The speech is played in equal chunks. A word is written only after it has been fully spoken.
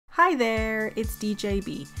Hi there, it's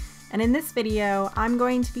DeeJayBe, and in this video I'm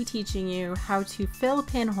going to be teaching you how to fill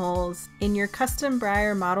pinholes in your custom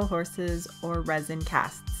Breyer model horses or resin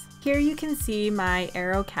casts. Here you can see my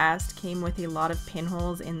arrow cast came with a lot of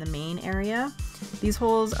pinholes in the main area. These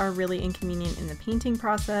holes are really inconvenient in the painting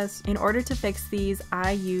process. In order to fix these,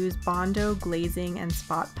 I use Bondo glazing and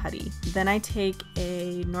spot putty. Then I take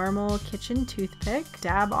a normal kitchen toothpick,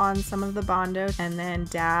 dab on some of the Bondo, and then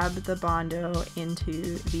dab the Bondo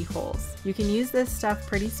into the holes. You can use this stuff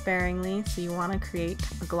pretty sparingly, so you want to create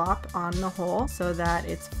a glop on the hole so that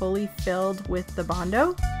it's fully filled with the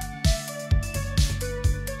Bondo.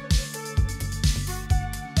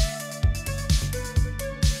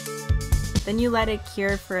 Then you let it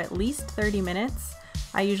cure for at least 30 minutes.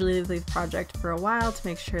 I usually leave the project for a while to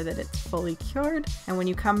make sure that it's fully cured. And when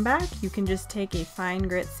you come back, you can just take a fine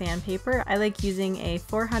grit sandpaper. I like using a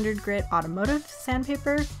 400 grit Automotive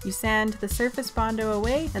sandpaper. You sand the surface Bondo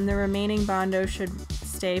away, and the remaining Bondo should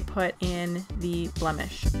stay put in the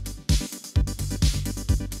blemish.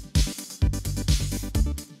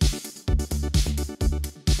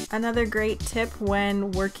 Another great tip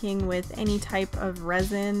when working with any type of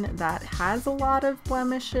resin that has a lot of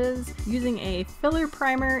blemishes, using a filler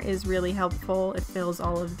primer is really helpful. It fills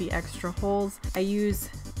all of the extra holes. I use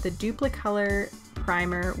the Duplicolor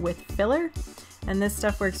Primer with filler, and this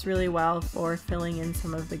stuff works really well for filling in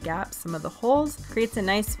some of the gaps, some of the holes. Creates a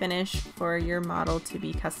nice finish for your model to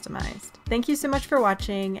be customized. Thank you so much for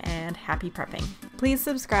watching, and happy prepping. Please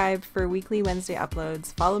subscribe for weekly Wednesday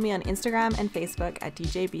uploads. Follow me on Instagram and Facebook at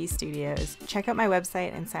DeeJayBe Studios. Check out my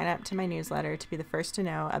website and sign up to my newsletter to be the first to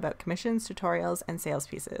know about commissions, tutorials, and sales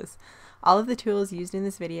pieces. All of the tools used in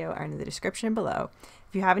this video are in the description below.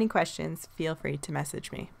 If you have any questions, feel free to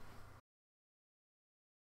message me.